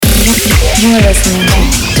You're listening to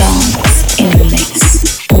Dance in the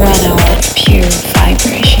Mix. 1 hour of pure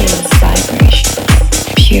vibration,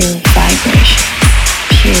 pure vibration,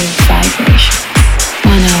 pure vibration.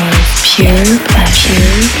 1 hour of pure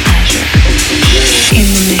pleasure. In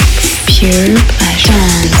the mix, pure pleasure.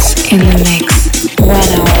 Dance in the mix. 1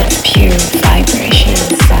 hour of pure vibration,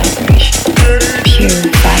 pure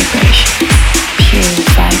vibration, pure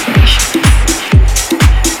vibration.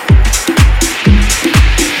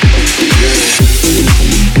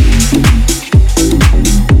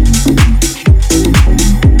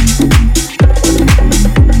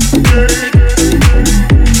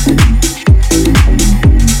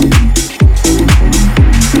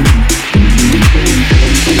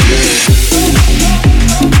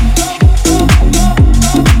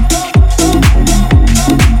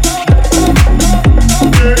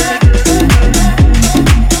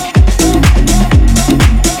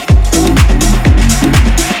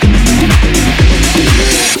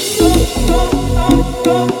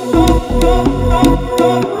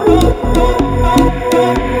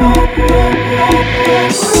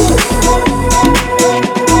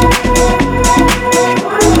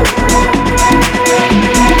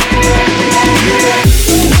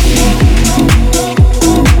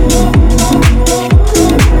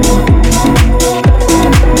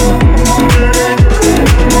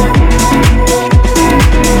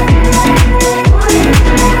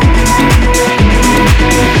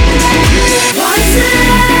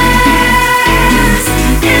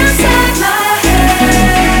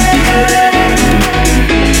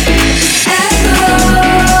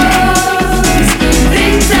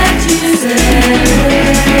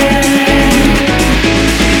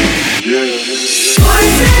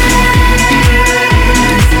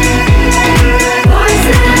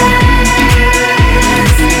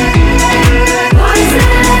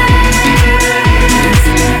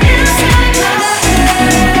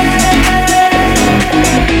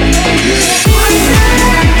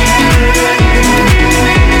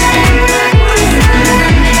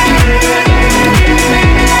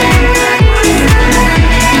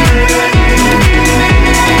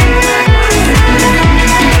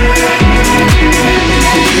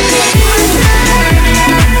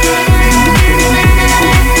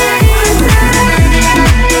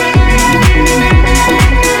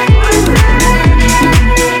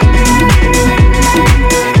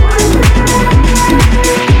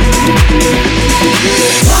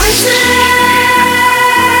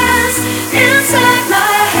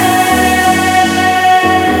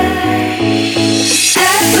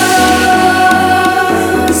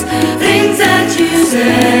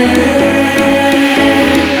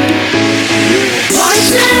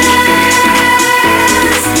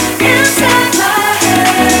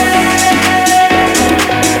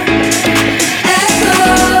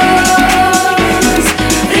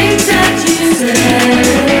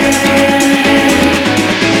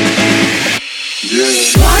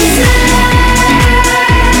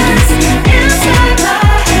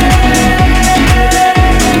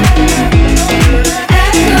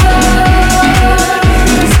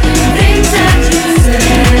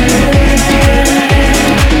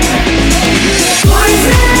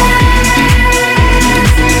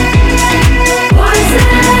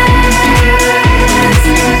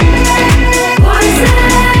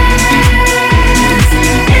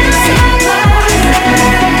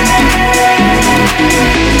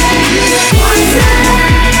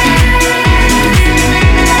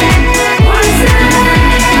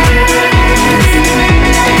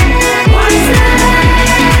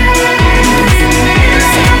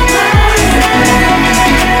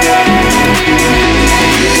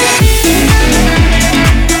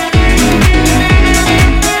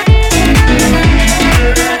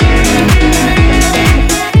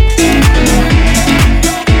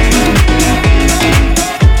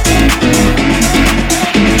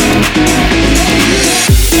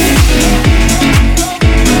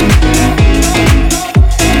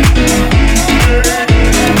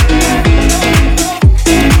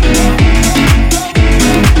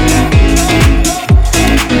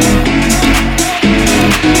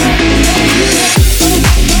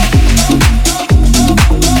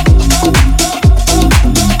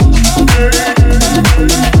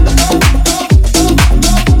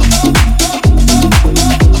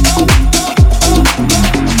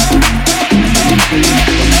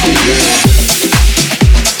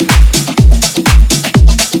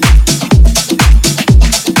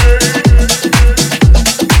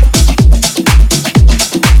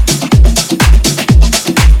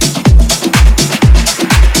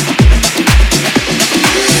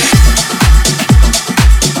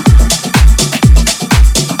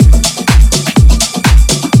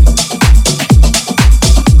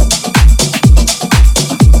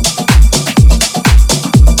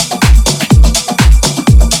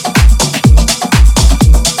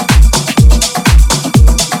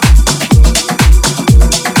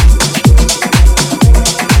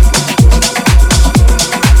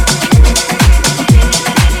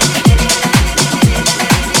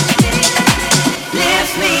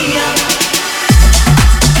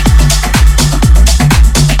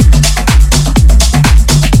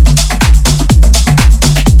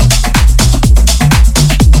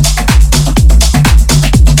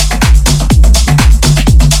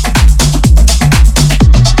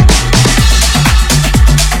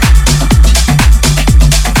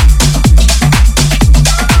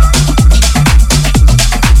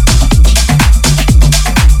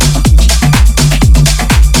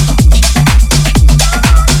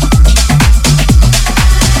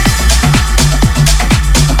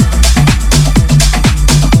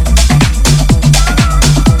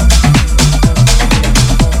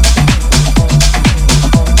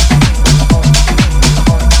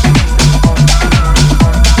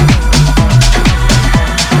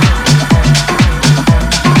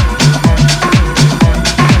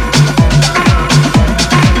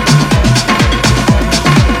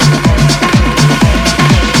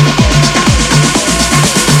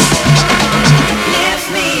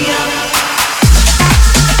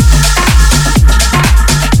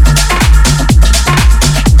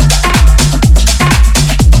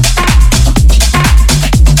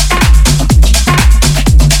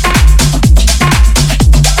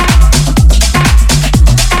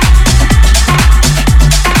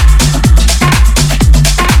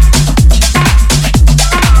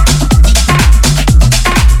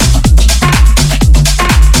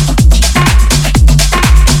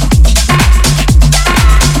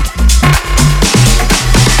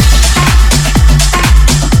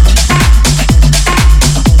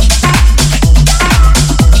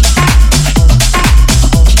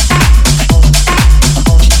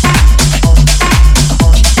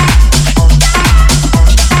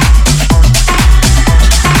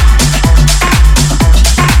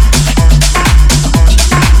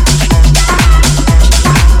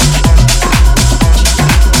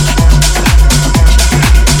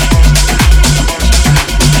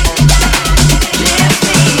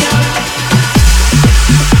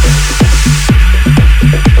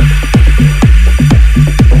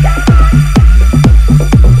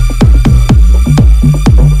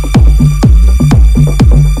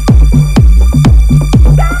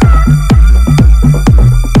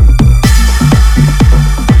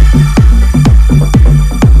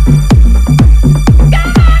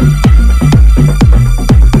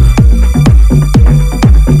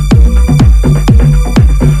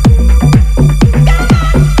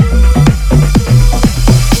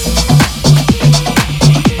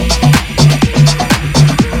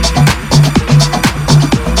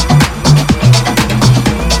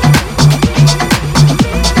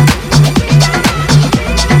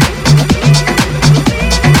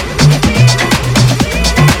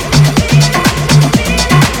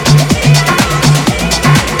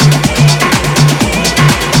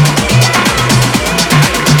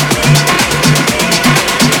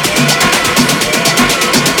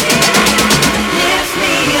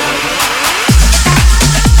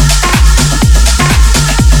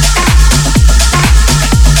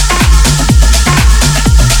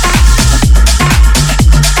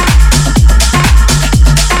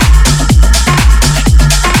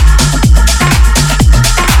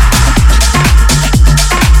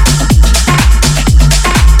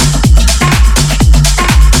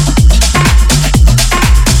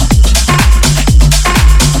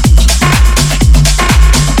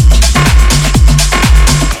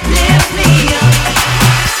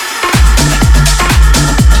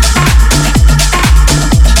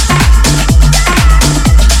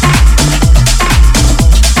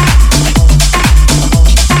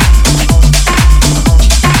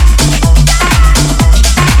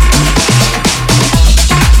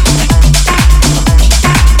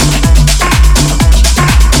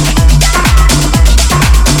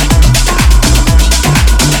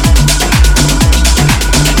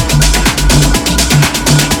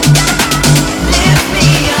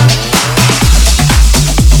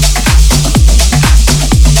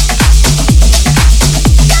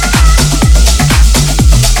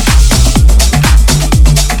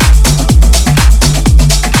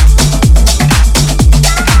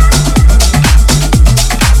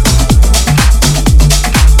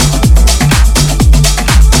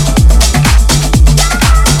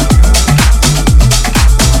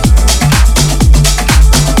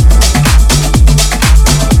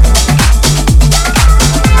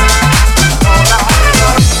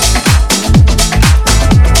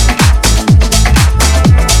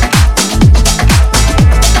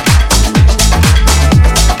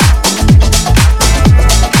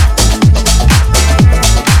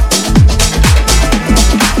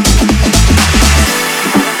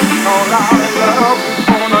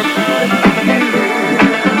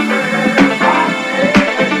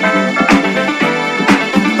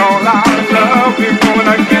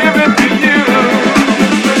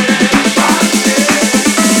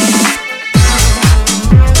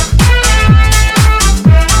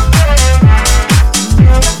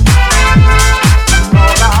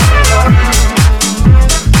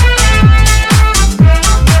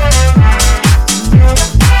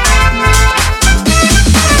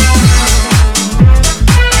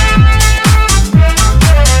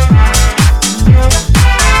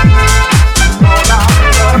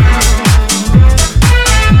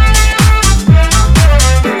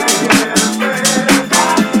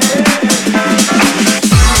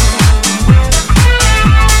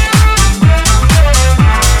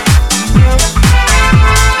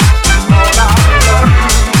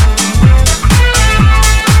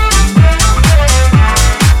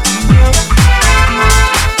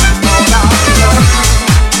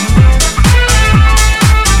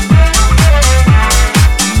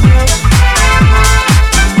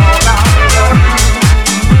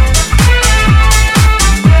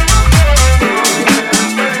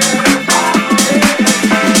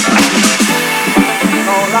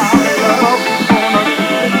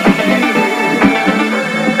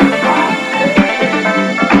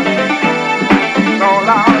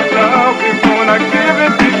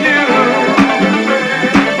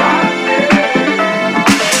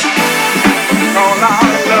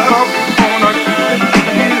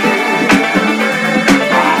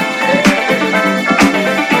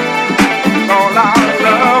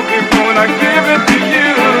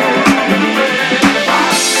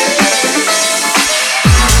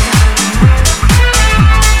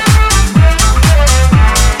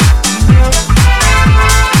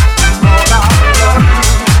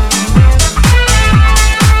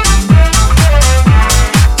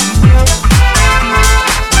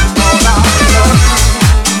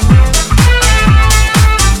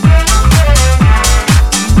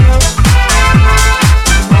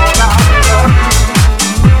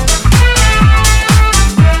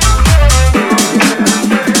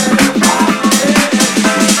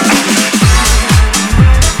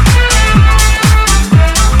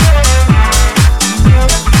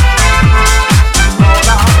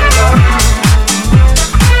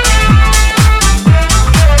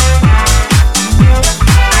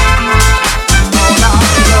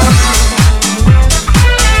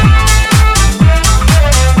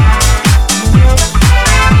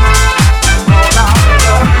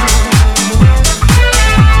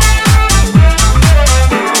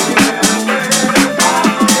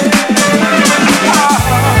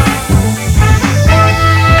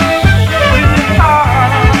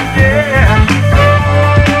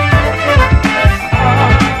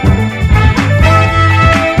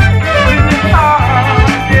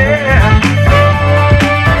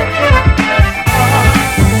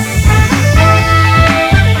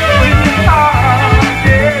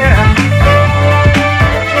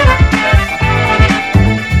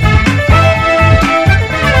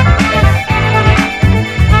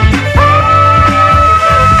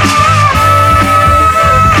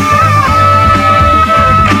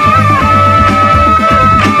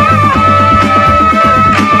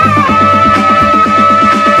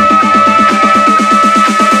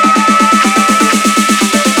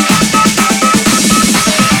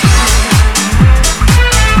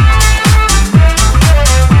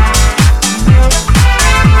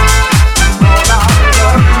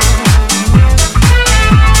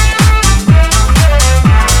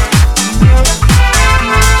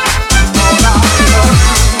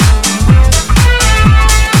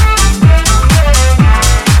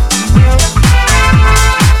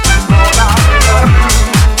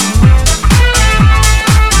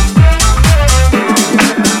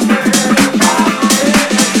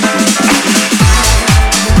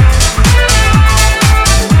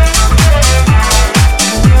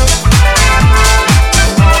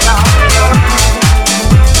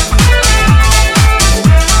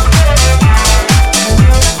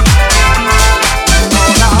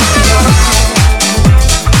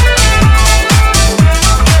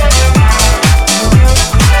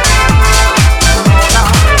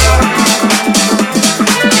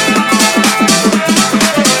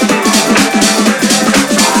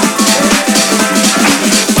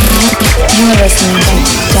 You're listening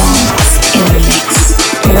to Dance in the Mix.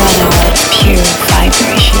 1 hour of pure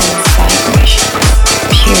vibration, vibration,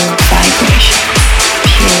 pure vibration,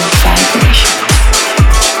 pure vibration.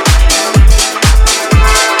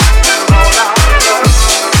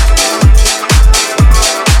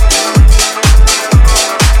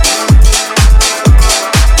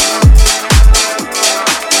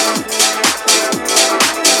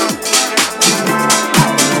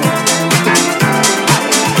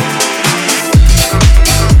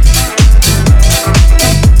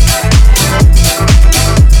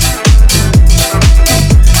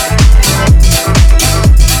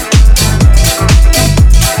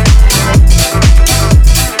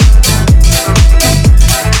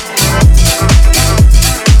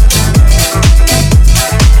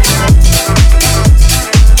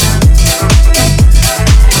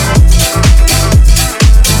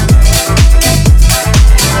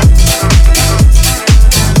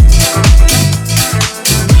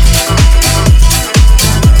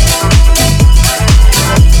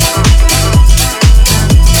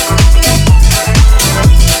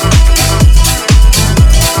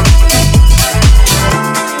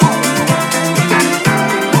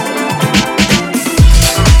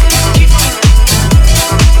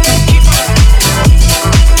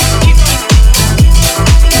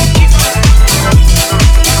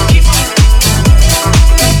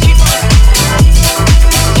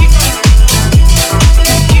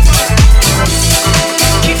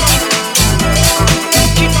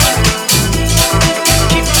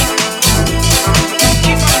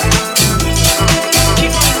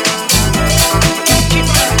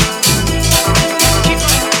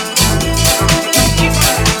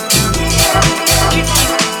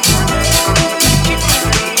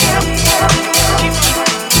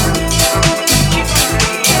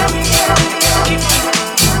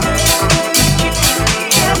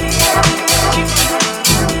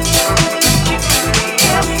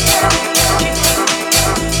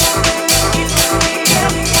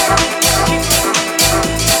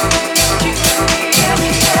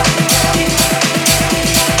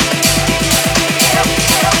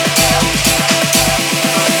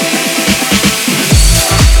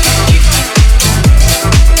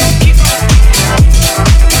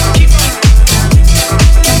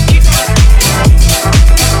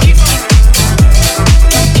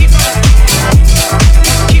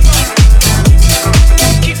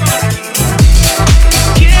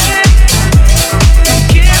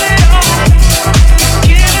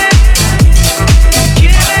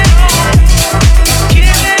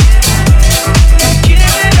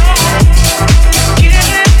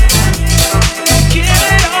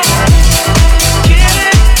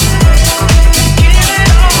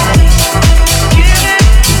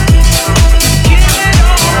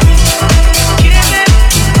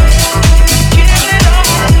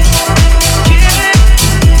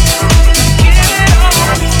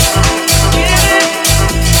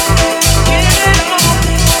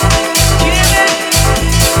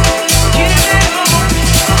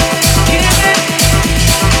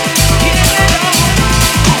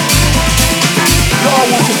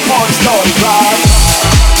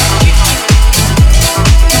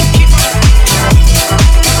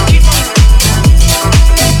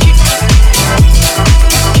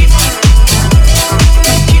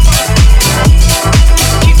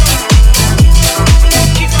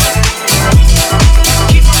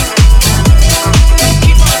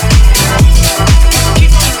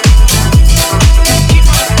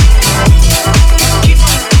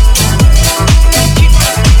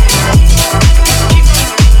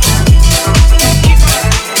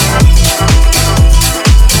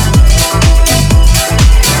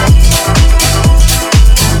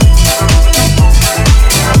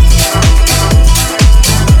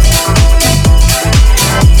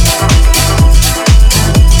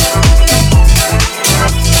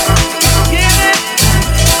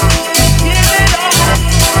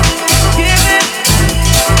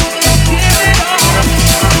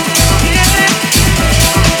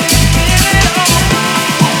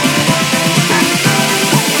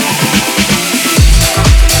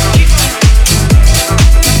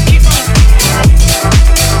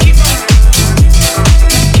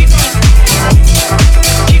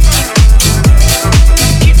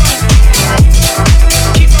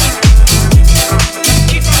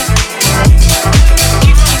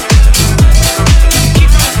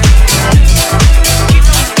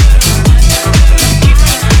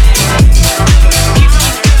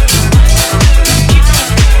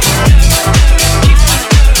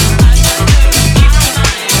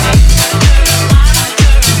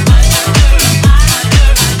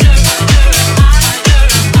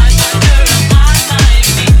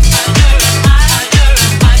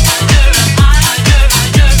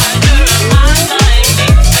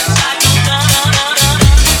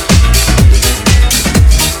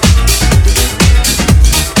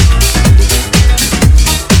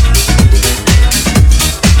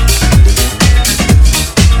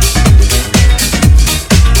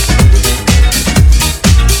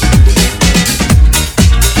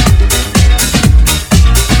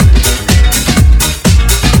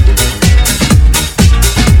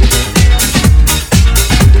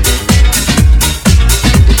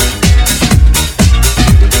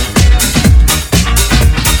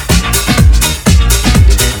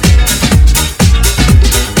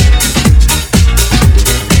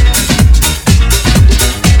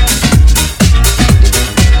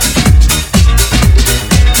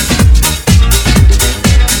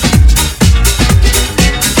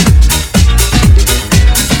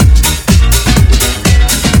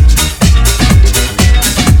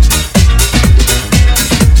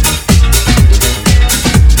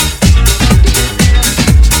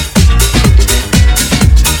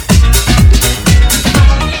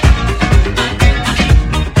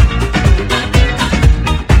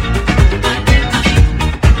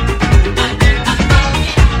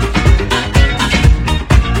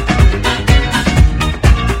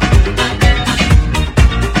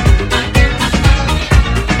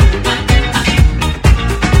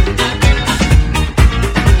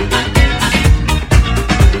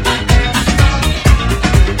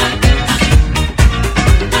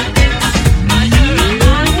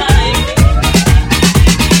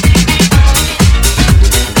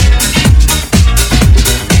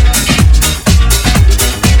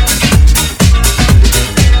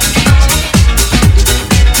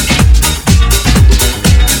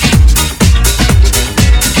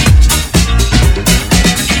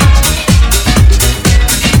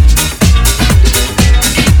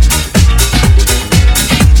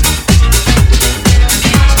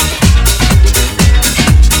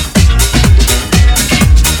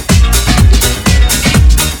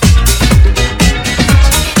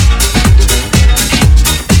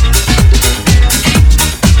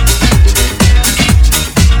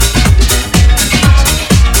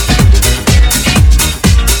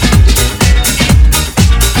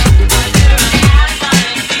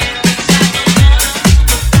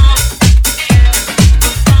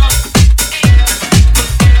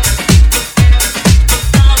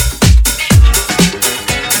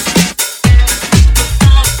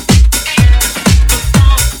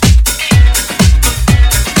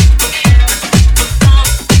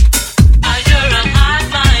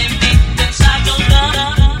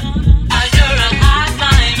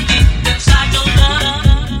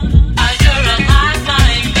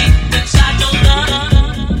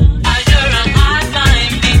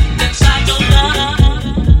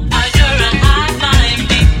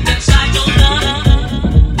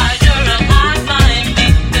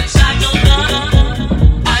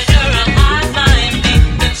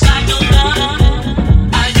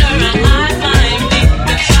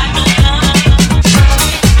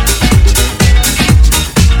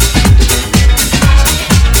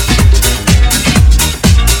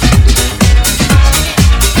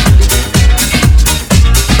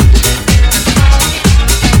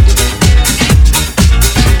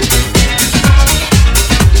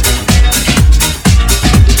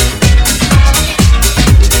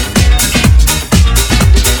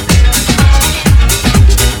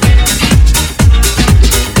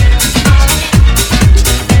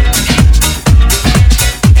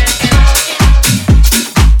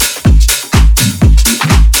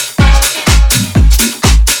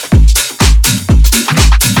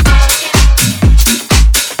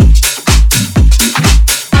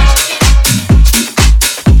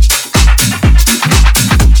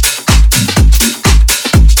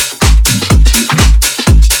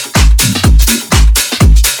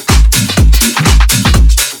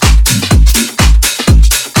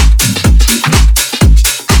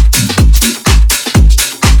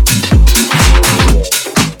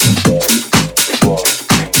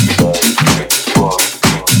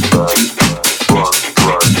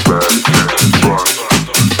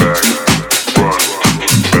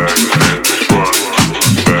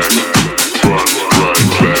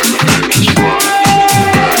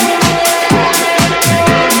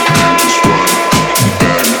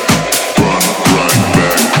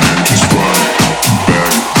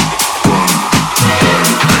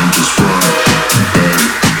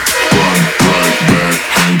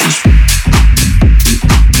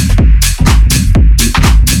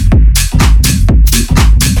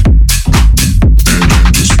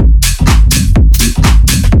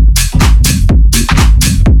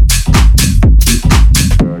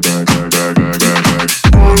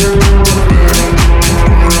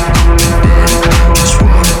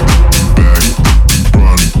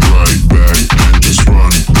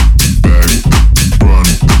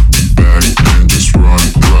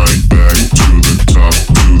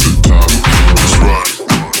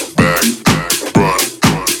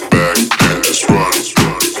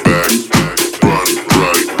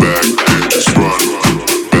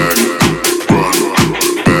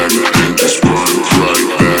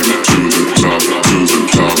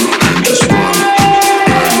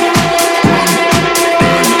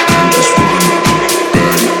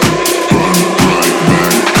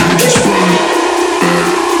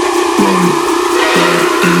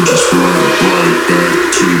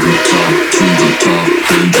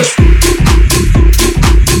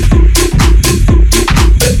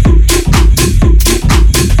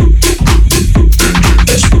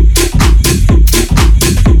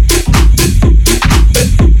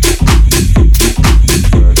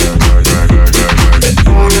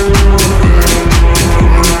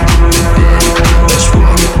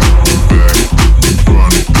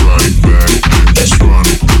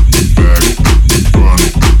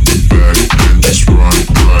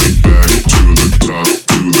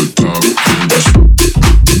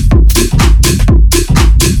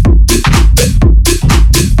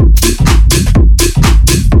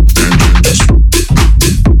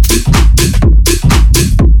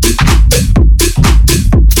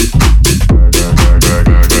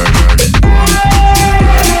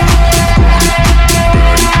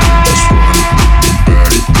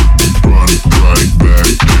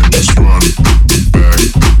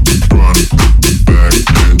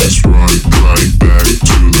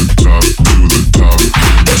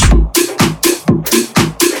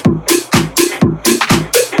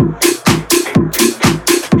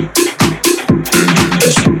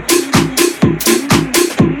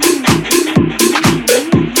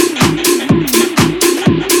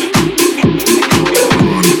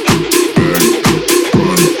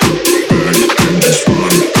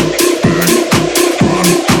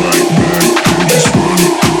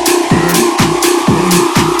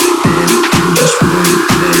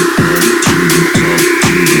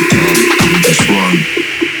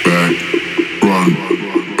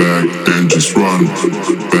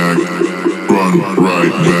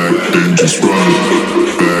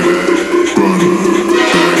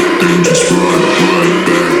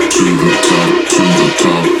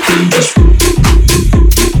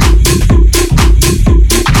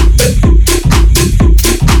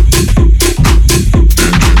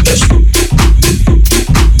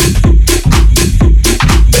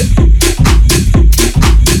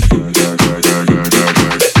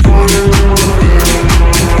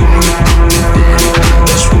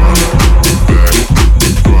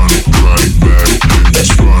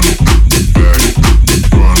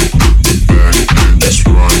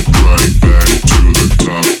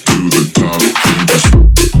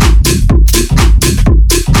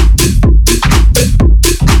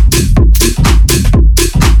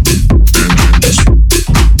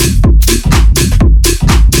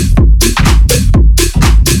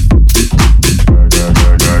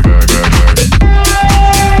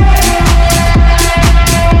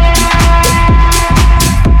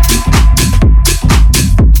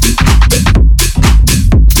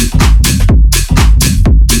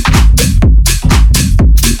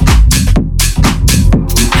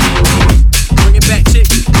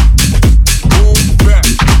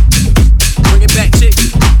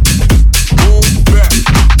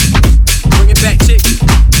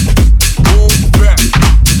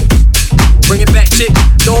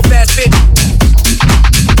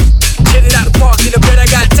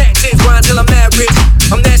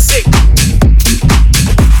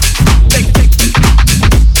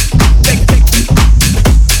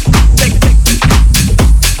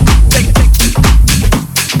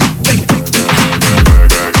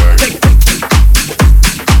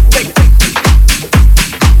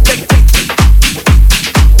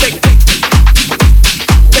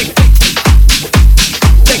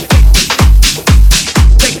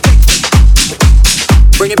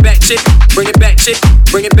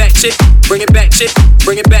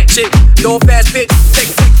 No fast bitch.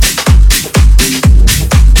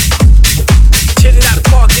 Chillin' out the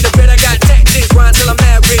park in the bed, I got taxes. Grind till I'm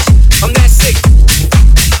mad rich. I'm that sick.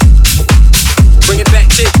 Bring it back,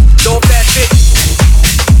 chick. No fast bitch.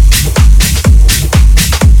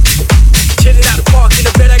 Chillin' out the park in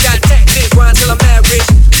the bed, I got taxes. Grind till I'm mad rich.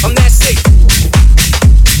 I'm that sick.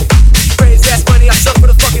 Crazy ass money, I suck for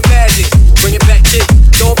the fucking magic. Bring it back, chick.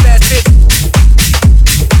 No fast bitch.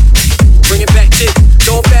 Bring it back, chick.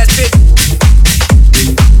 No fast bitch.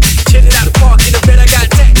 Chillin' out the park in the bed, I got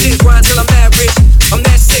taxes. Grind till I'm mad rich. I'm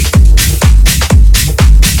that sick.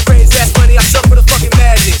 Crazy ass money, I suck for the fucking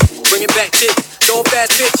magic. Bring it back, chick. No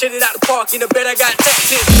fast bitch. Chillin' out the park in the bed, I got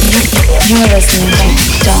taxes. You're listening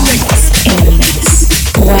to Dance in the Mix.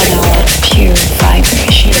 1 hour of pure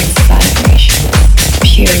vibration, vibration,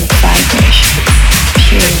 pure vibration,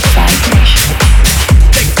 pure vibration.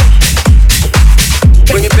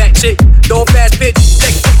 Bring it back, chick. No fast bitch.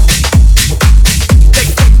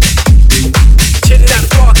 Chillin' out the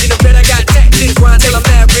park in the bed, I got taxes. Grind till I'm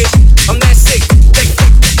mad rich. I'm that sick.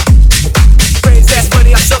 Crazy ass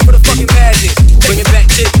money, I suck for the fucking magic. Bring it back,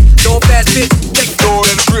 chick. No fast bitch. Going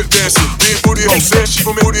in the strip dancing, big booty on set, she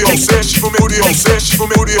for me, booty on set, she for me, booty on set, she for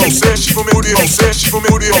me, booty on set, she for me, booty on set, she for me,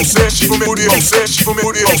 booty on set, she for me, booty on set, she for me,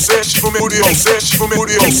 booty on set, she for me, booty on set, she for me,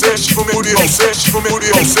 booty on set, she for me, booty on set, she for me, booty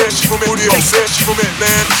on set, she for me, booty on set, she for me,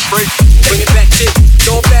 land straight. Bring it back, shit,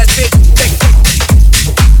 go fast, bitch.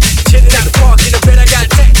 Hit it out the park, in the bed, I got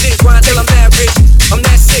tactics. Grind till I'm mad rich, I'm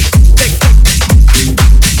that sick.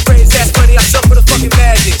 Praise ass money, I suffer the fucking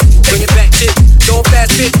madness. Bring it back, shit, go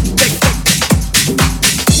fast, bitch.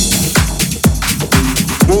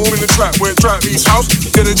 Move in the trap, where trap meets house.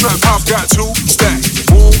 Get a trap house, got two stacks.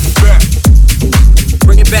 Move back.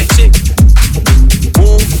 Bring it back, shit.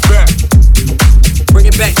 Move back. Bring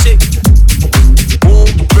it back, shit.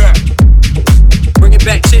 Move back. Bring it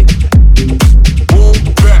back, shit. Move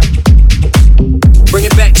back. Bring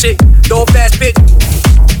it back, shit. Go fast, bitch.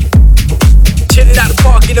 Hit it out the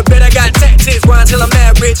park, in the bed, I got tactics. Grind till I'm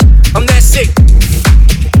mad rich, I'm that sick.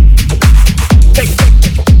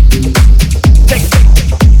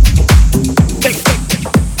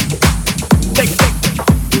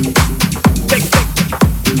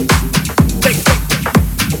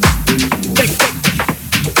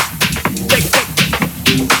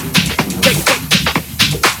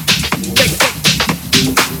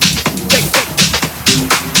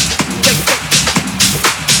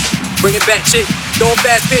 Bring it back, shit. Go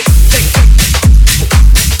fast, bitch.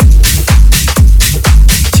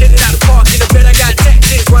 Hit it out the park, in the bed, I got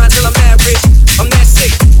tactics. Grind till I'm mad rich, I'm that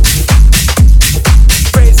sick.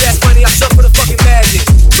 Praise ass money, I suffer the fucking madness.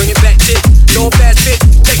 Bring it back, shit. Go fast, bitch.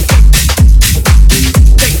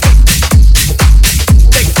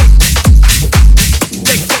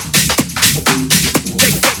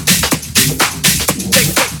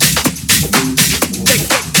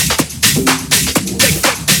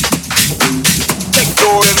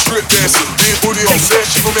 Booty on set,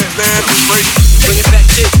 she from Atlanta, straight. Bring it back,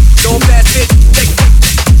 shit. Go fast, bitch.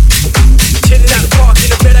 Hit it out the park, in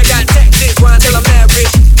the bed, I got tactics. Grind till I'm mad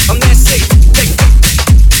rich, I'm that sick.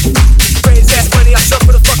 Praise ass money, I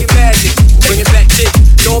suffer the fucking madness. Bring it back, shit.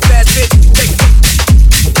 Go fast, bitch.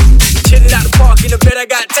 Hit it out the park, in the bed, I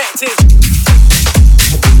got tactics.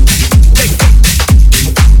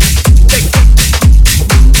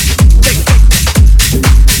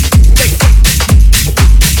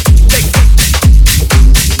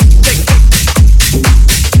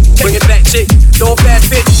 Bring it back, shit. Go fast,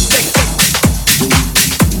 bitch.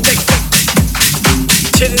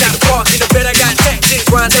 Hit it out the park, in the bed, I got tactics.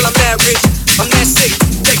 Grind till I'm mad rich, I'm that sick.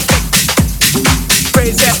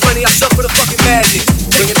 Praise ass money, I suffer the fucking madness.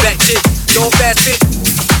 Bring it back, shit. Go fast, bitch.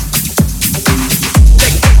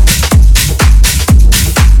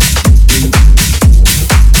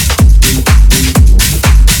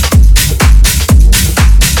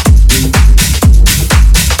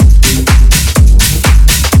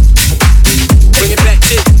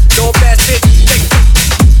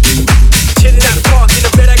 Hit it out the park, in the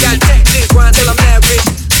bed, I got tactics. Grind till I'm mad rich,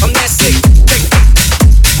 I'm that sick.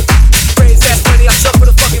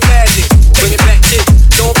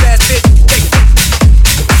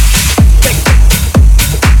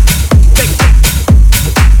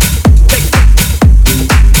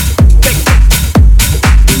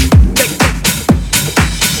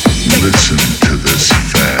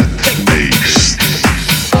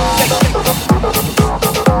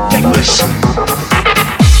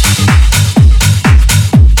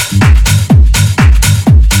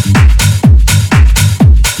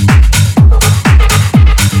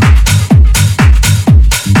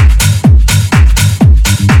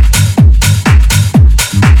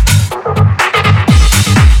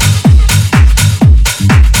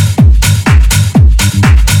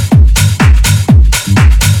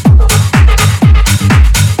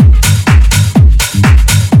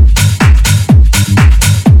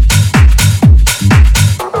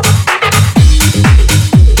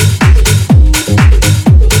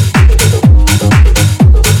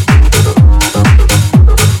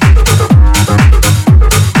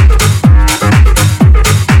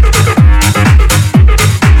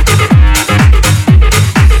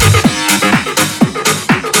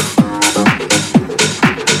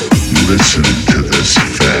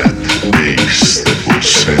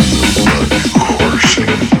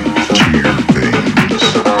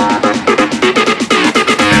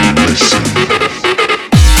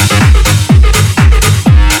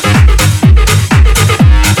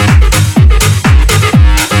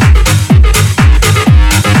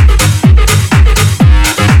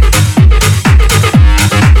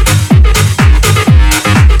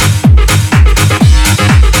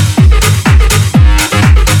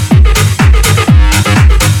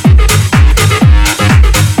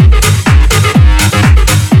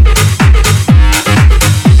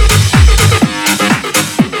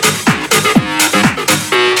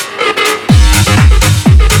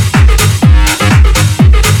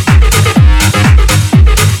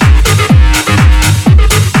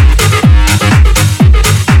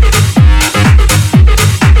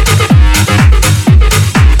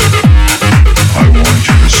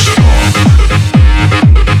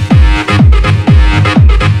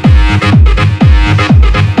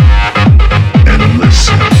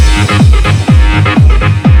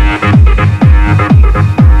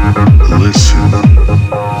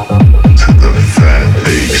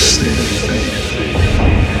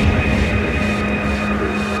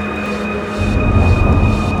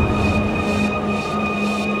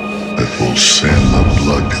 will send the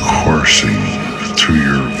blood coursing through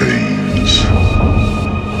your veins.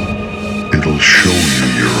 It'll show you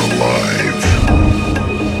you're alive.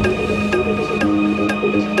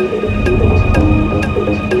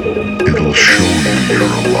 It'll show you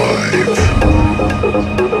you're alive.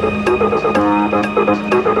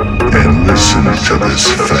 And listen to this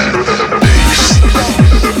fat bass.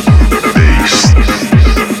 Bass. Bass.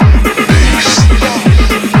 Bass.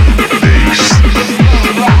 Bass.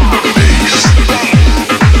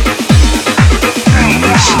 And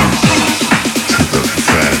listen to the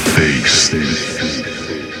fat bass.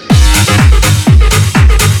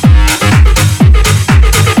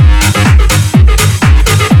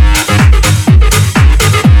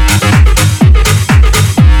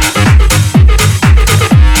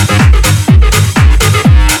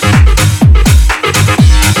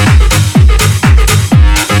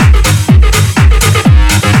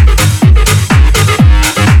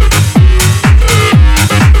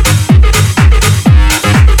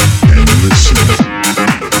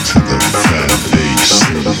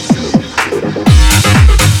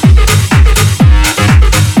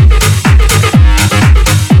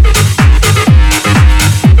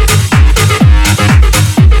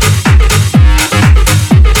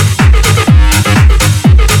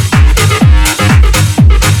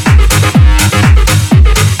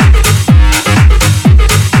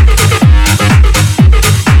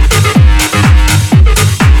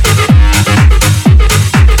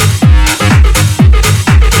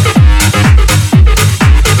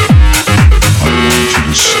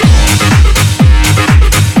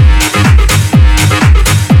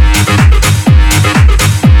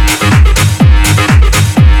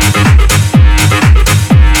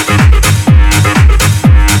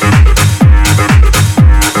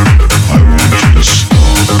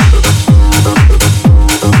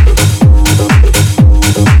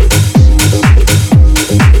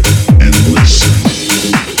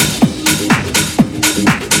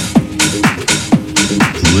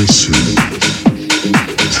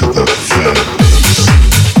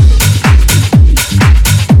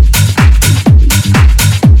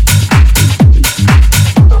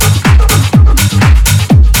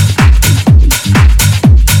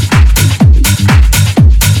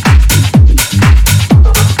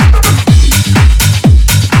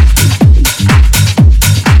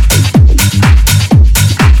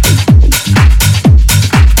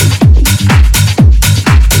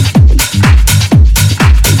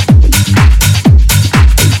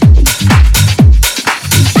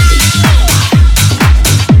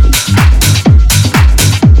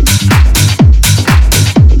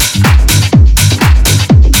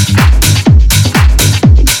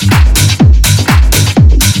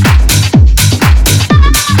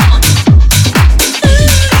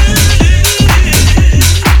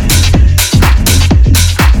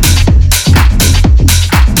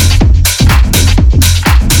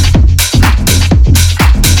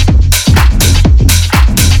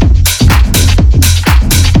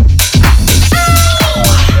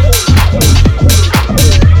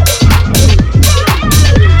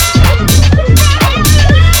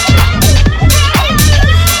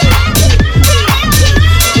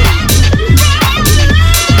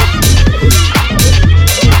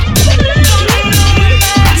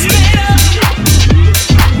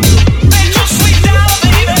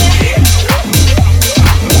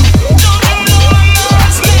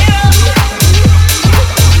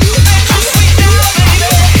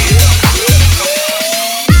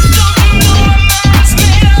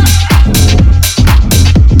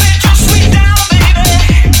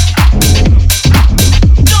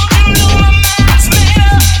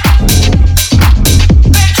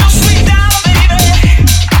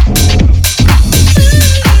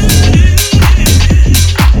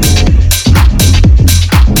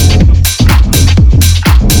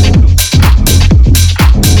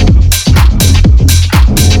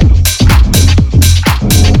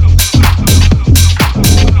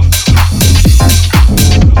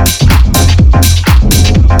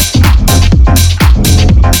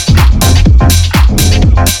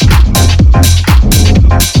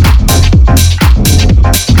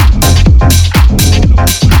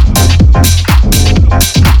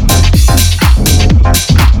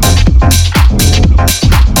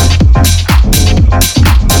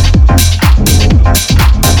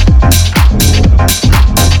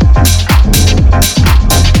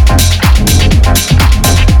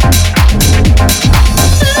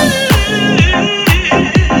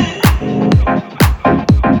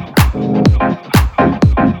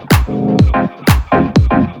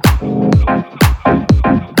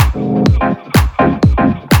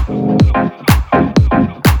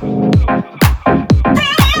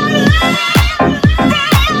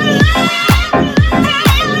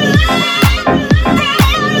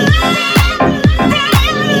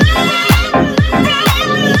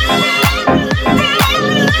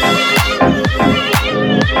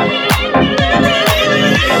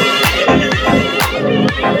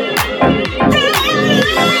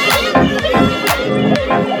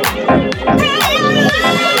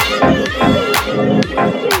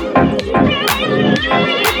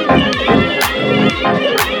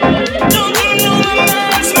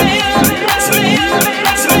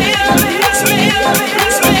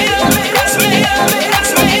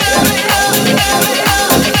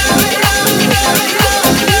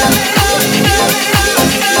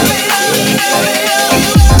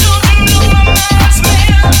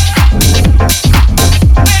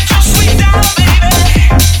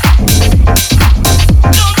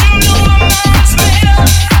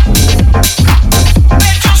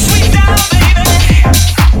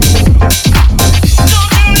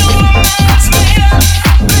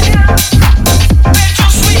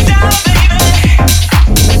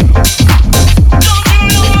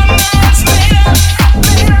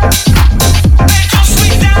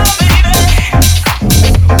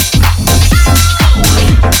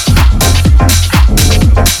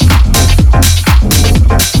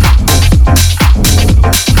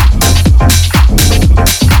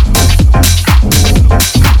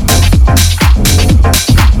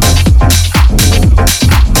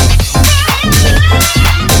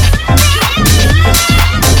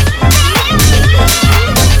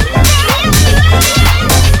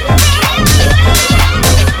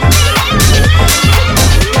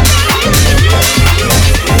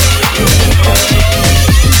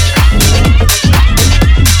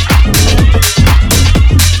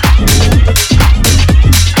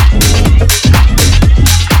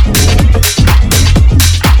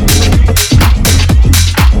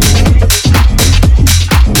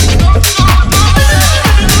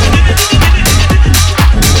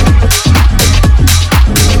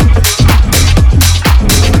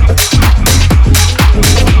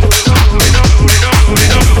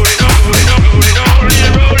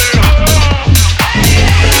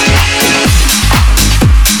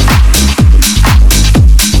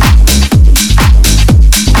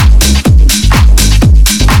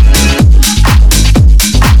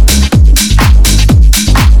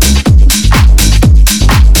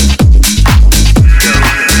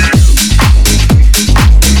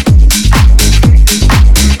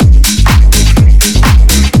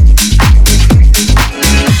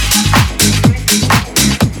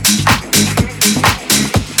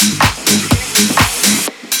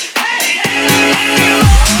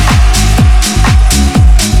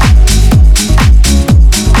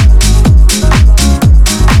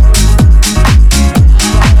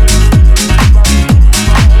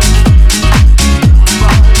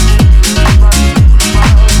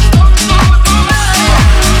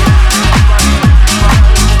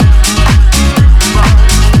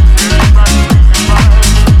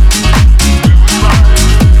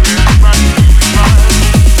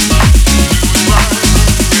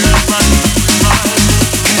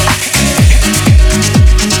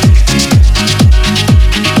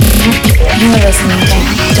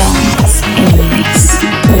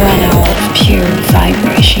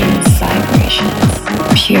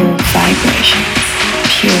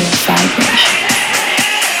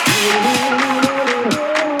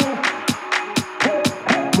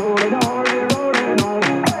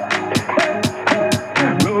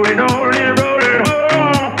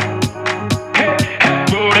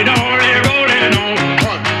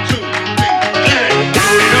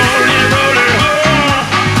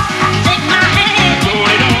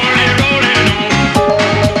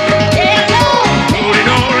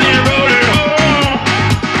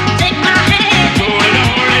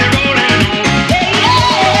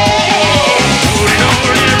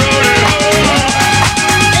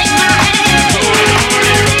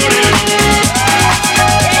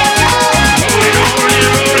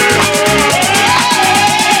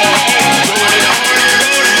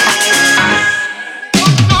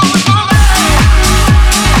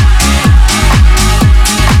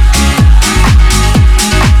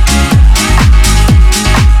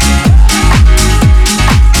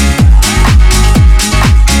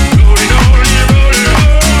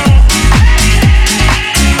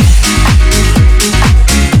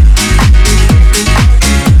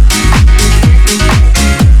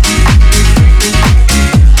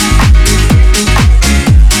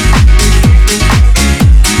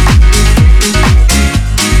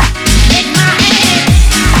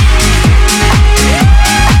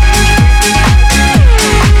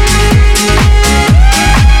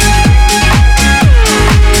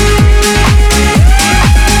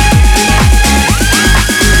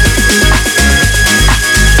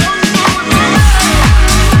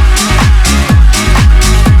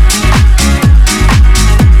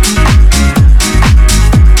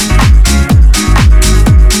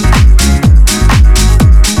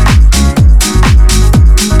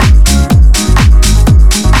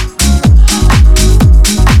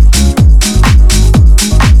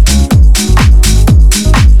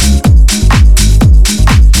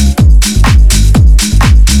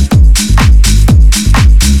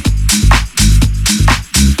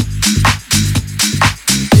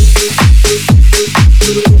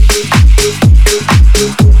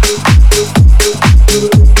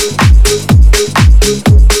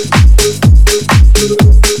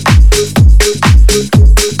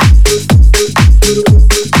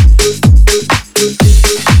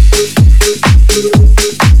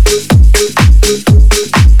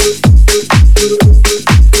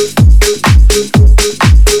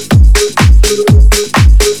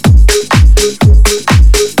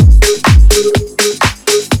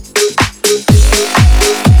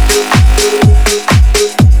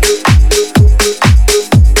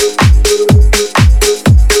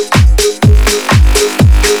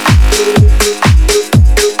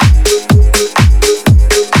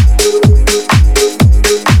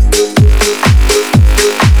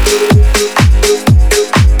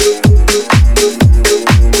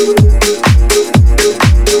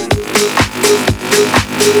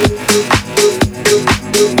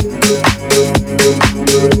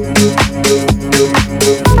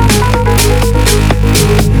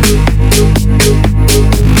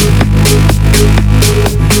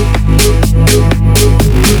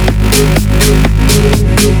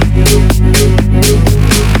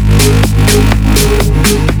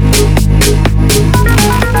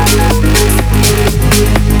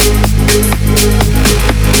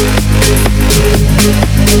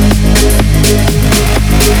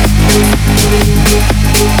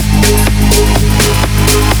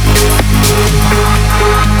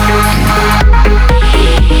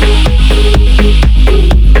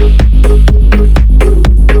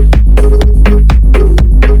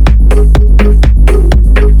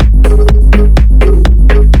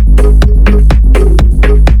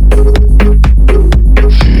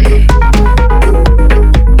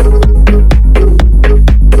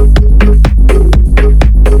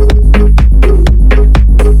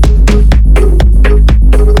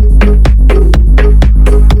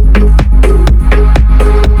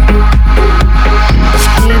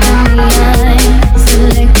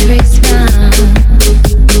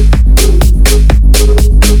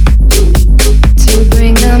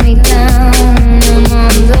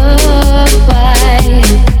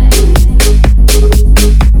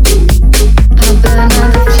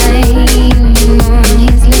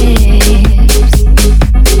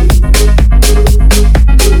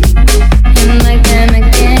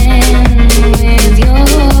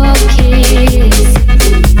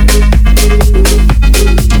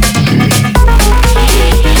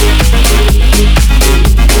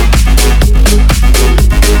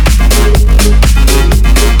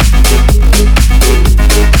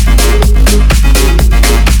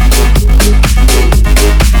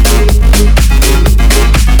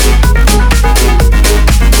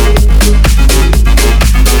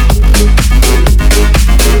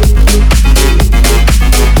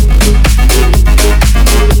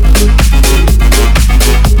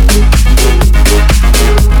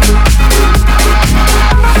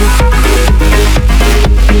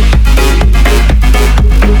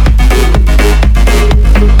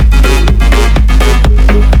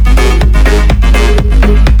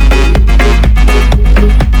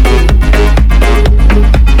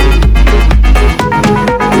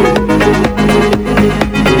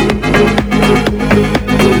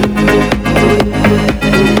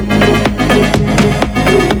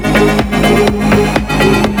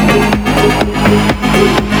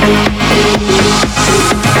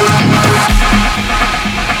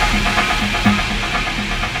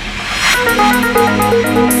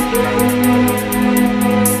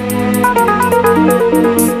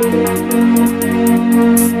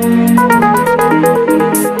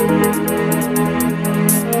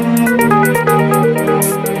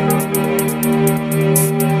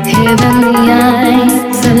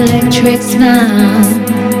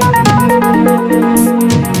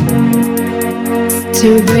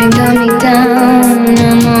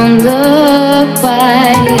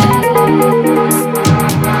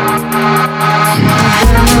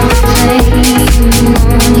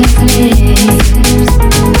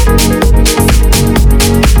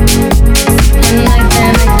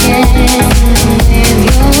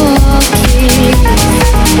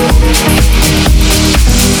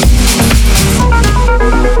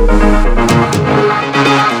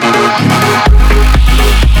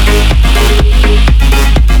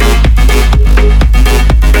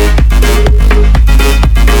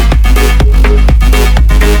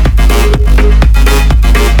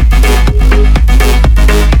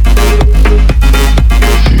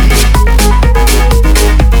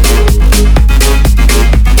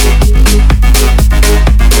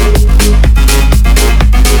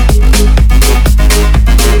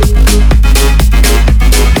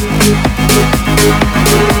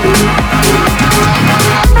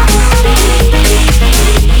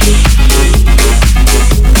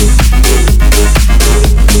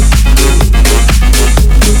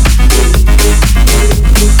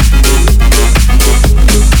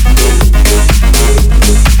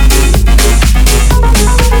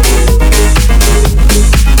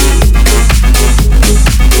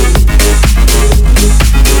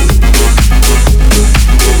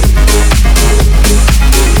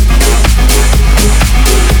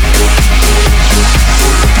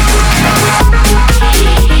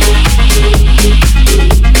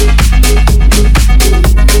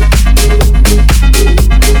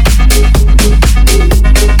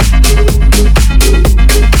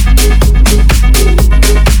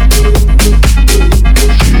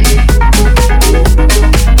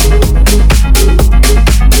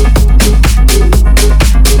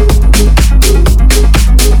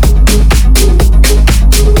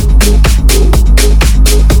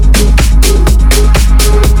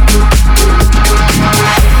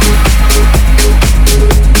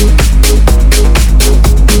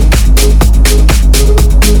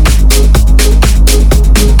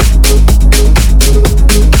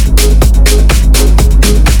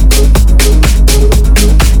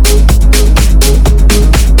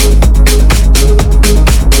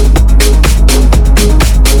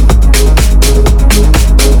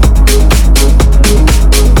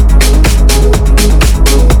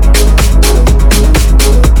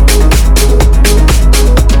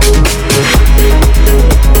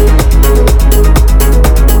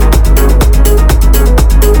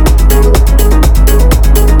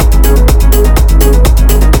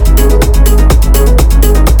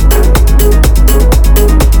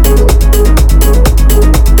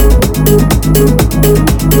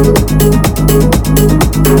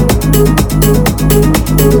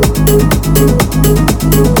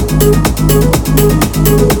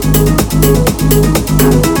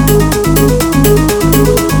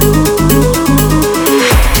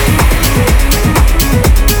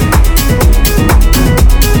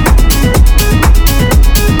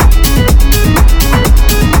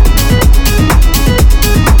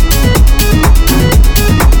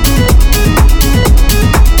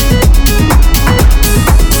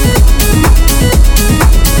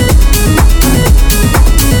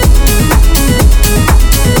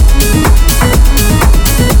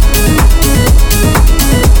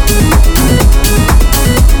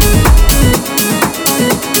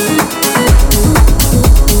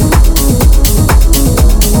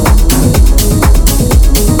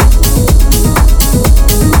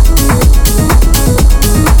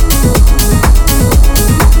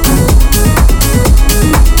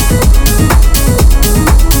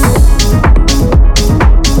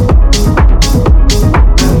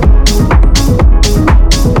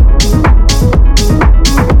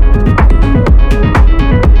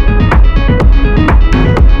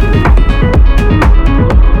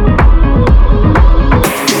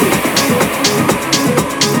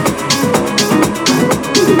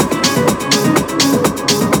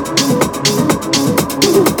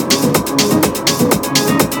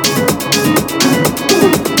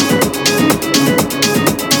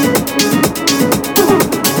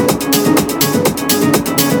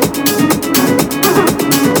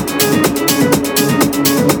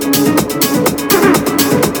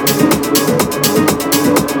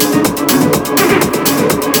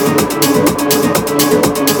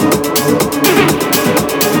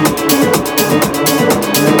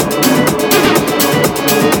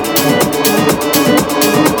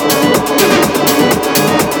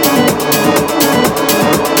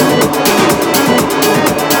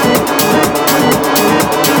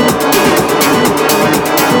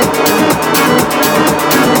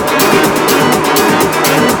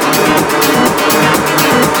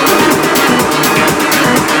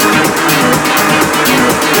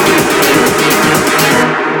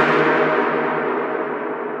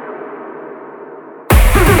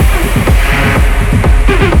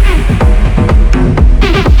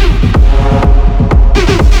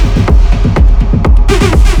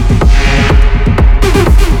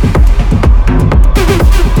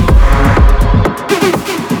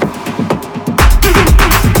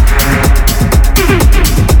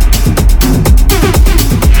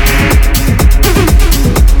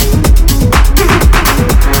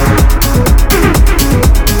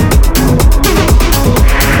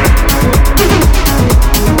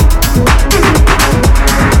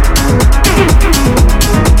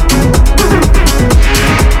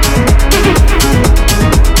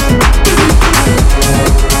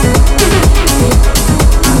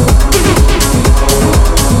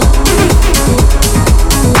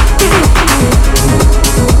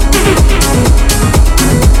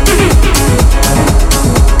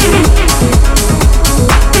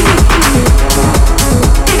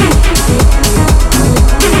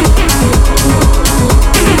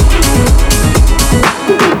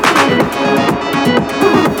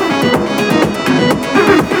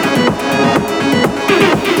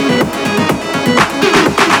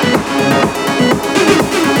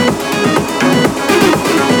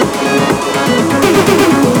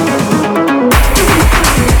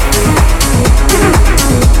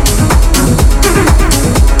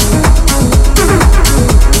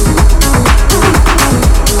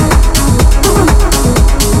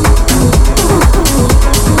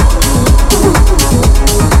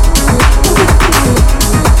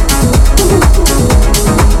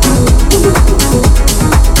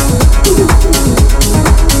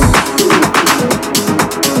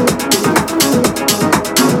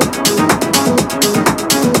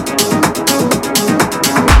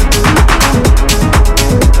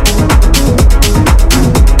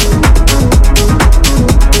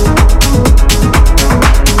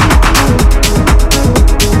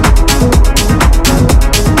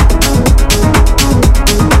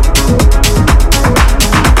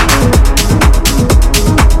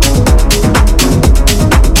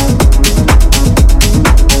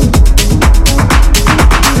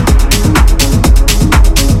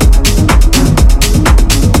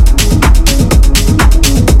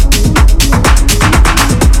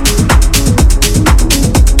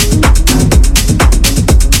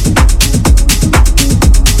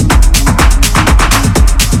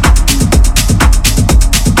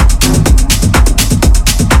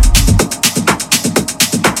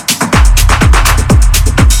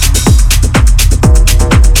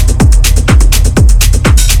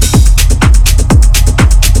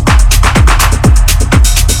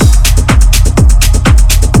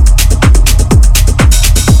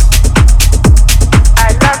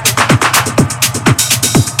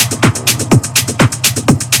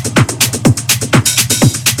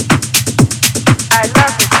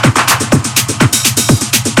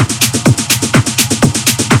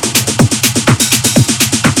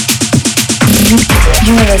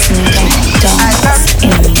 You're listening to Dance in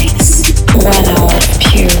the Mix. 1 hour of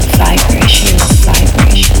pure vibration,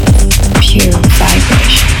 pure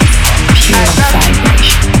vibration, pure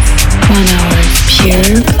vibration. 1 hour of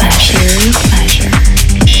pure pleasure.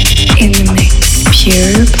 In the mix,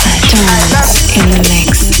 pure pleasure. Dance in the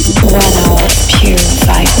Mix. 1 hour of pure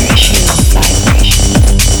vibration.